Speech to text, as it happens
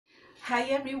Hi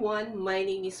everyone, my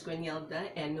name is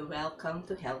Granelda and welcome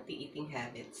to Healthy Eating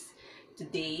Habits.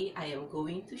 Today I am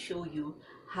going to show you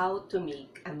how to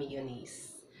make a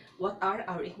mayonnaise. What are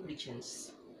our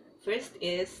ingredients? First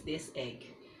is this egg.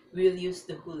 We'll use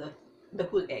the whole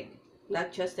egg,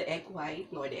 not just the egg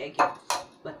white nor the egg yolk,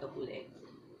 but the whole egg.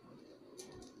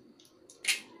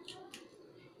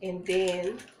 And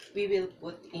then we will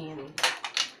put in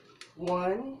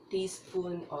 1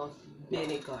 teaspoon of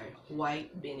vinegar,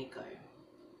 white vinegar.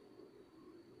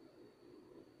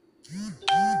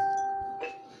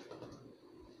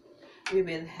 We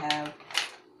will have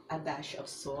a dash of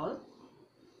salt,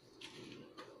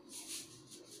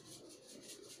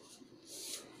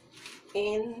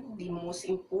 and the most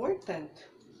important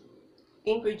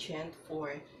ingredient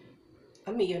for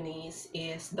a mayonnaise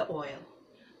is the oil.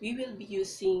 We will be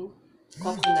using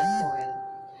coconut oil.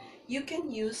 You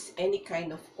can use any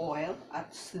kind of oil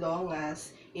as long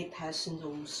as it has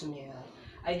no smell.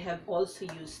 I have also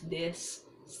used this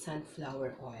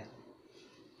sunflower oil.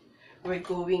 We're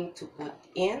going to put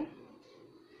in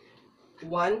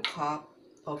 1 cup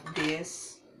of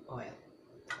this oil,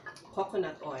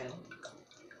 coconut oil.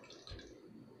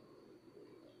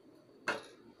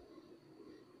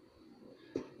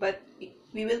 But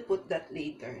we will put that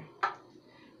later.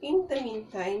 In the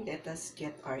meantime, let us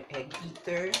get our egg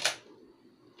beater.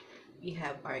 We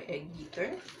have our egg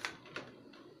beater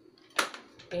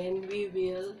and we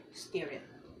will stir it.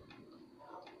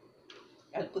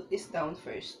 I'll put this down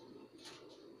first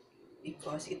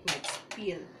because it might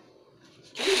spill.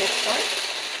 Okay, let's start.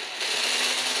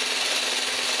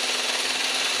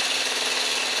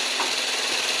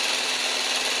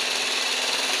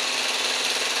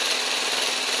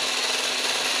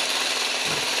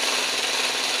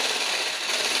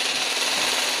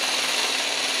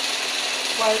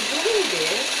 While doing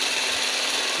this,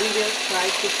 we will try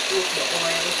to put the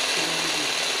oil slowly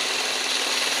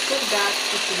so that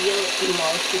it will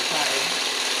emulsify.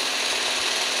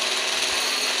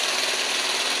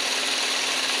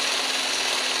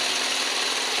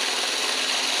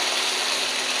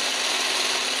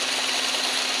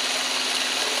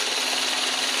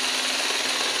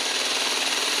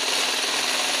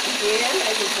 Again,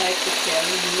 I would like to tell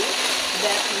you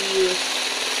that we use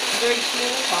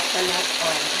virgin coconut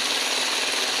oil.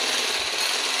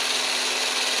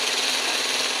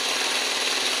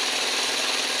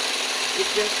 It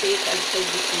will take a little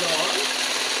bit long.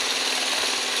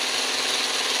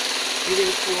 We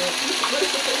will pour, we're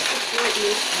supposed to pour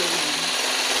in slowly.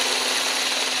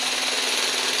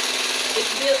 It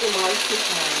will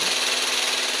emulsify.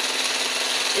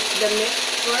 It's the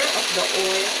mixture of the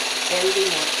oil and the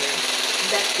water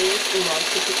that is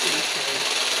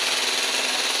emulsification.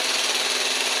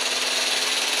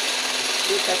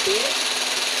 Look at it,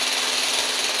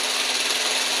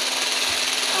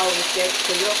 how it gets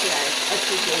to look like as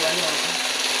we go along.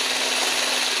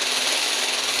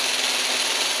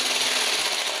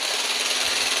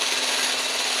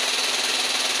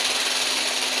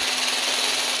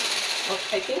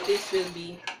 Okay, I think this will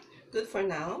be good for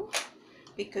now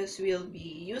because we'll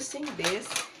be using this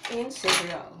in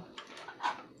several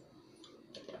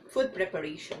food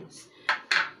preparations.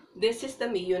 This is the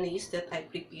mayonnaise that I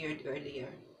prepared earlier.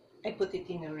 I put it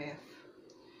in a ref.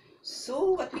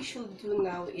 So what we should do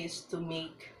now is to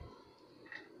make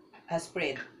a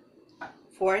spread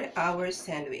for our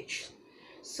sandwich.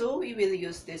 So we will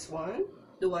use this one,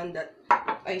 the one that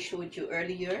I showed you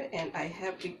earlier and I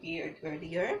have prepared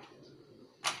earlier.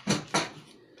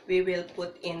 We will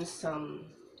put in some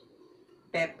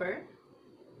pepper,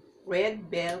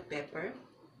 red bell pepper,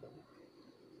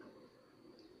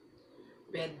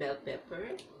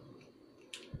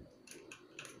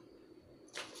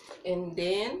 and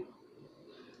then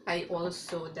I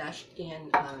also dashed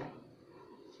in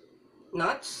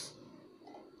nuts.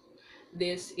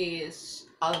 This is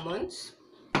almonds.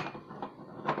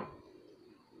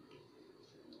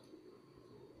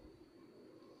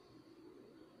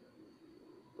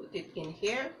 Put it in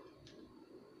here.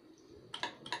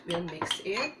 We'll mix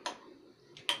it.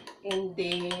 And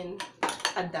then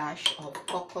a dash of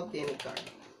cocoa vinegar.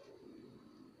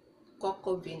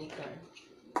 Cocoa vinegar.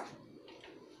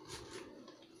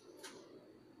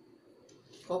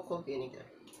 Cocoa vinegar.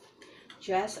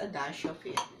 Just a dash of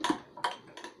it.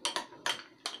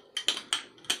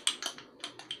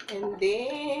 And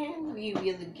then we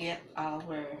will get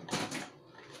our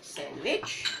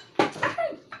sandwich.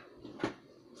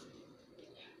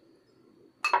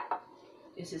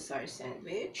 This is our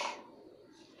sandwich.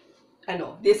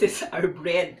 No, this is our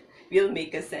bread. We'll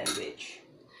make a sandwich.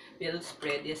 We'll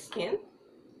spread this in.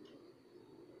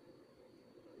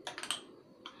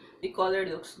 The color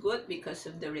looks good because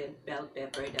of the red bell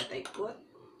pepper that I put.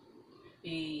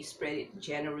 We spread it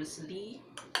generously.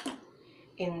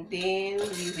 And then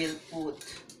we will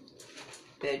put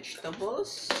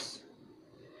vegetables.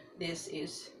 This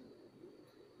is,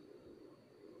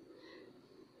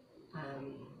 what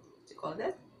do you call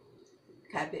that?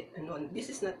 Cabbage. No, this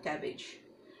is not cabbage.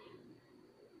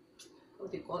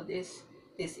 What do you call this?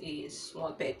 This is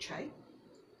small pechay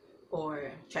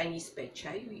or Chinese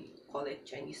pechay. We call it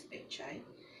Chinese pechay.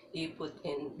 You put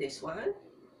in this one,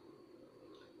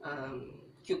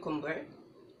 cucumber,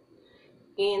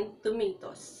 and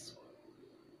tomatoes.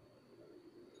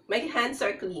 My hands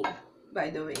are clean, by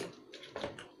the way.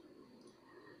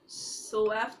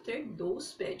 So after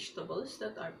those vegetables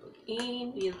that are put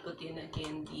in, we'll put in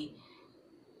again the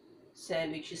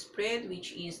sandwich spread,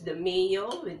 which is the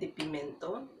mayo with the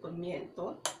pimiento,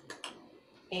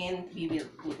 and we will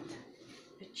put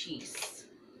the cheese,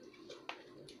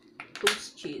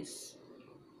 toast cheese,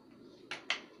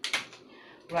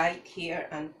 right here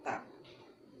on top.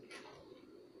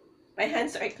 My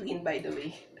hands are clean, by the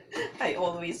way. I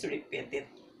always repeat it.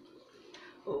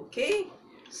 Okay,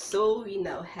 so we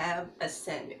now have a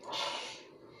sandwich.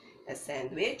 A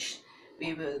sandwich.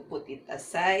 We will put it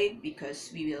aside because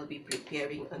we will be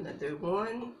preparing another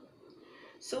one.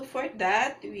 So for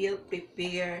that, we'll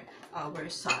prepare our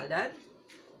salad.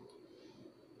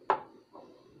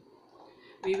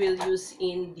 We will use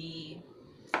in the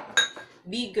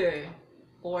bigger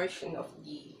portion of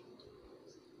the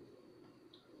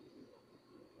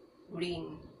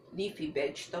green leafy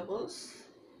vegetables,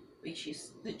 which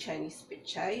is the Chinese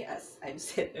pechay, as I've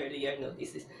said earlier. No,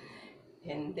 this is,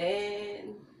 and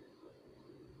then,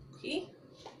 okay,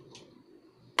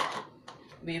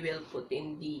 we will put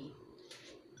in the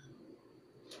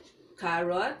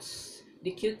carrots,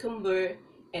 the cucumber,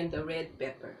 and the red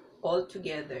pepper all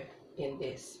together in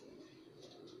this.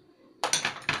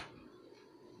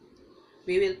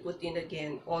 We will put in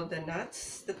again all the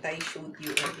nuts that I showed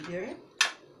you earlier,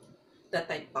 that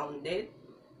I pounded.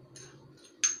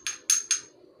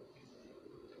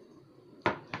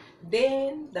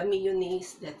 Then the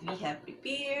mayonnaise that we have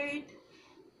prepared,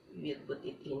 we will put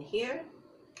it in here.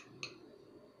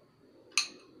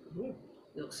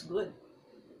 Looks good.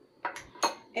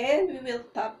 And we will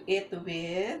top it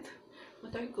with,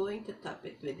 what are we going to top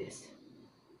it with this?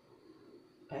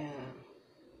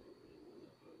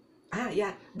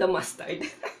 Yeah, the mustard.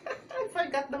 I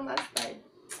forgot the mustard.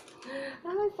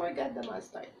 I forgot the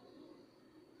mustard.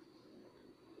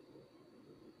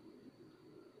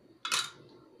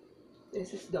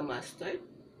 This is the mustard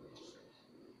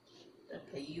that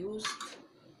I used.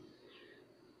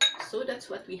 So that's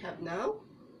what we have now.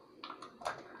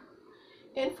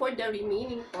 And for the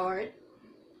remaining part,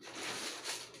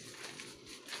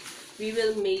 we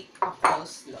will make a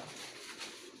coleslaw.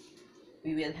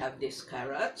 We will have these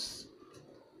carrots,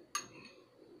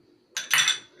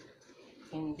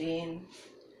 and then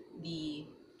the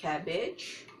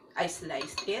cabbage. I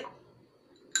sliced it.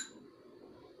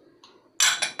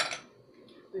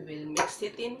 We will mix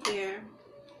it in here.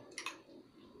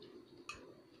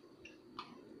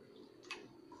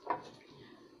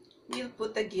 We'll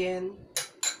put again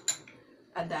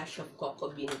a dash of cocoa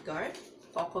vinegar.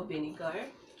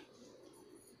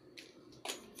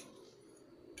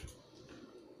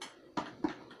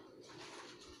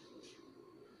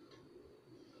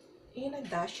 And a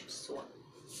dash of salt.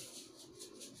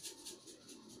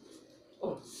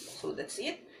 Oh, so that's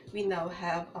it. We now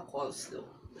have a coleslaw.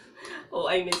 Oh,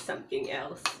 I missed something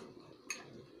else.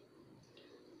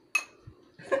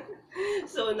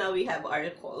 So now we have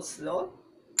our coleslaw.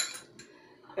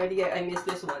 Earlier I missed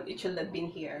this one. It should have been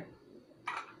here.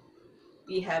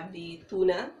 We have the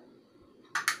tuna.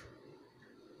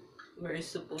 We're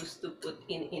supposed to put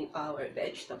in our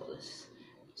vegetables.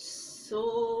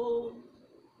 So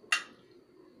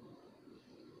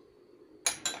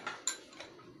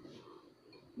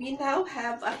we now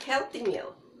have a healthy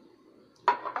meal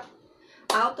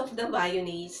out of the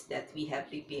mayonnaise that we have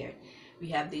prepared. We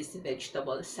have this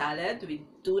vegetable salad with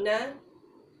tuna,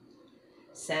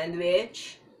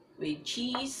 sandwich with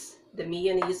cheese, the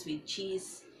mayonnaise with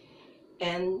cheese,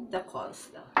 and the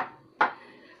coleslaw.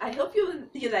 I hope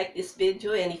you liked this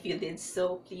video, and if you did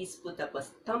so, please put up a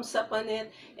thumbs up on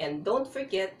it, and don't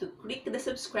forget to click the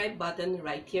subscribe button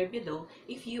right here below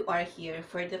if you are here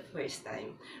for the first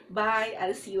time. Bye!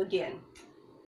 I'll see you again.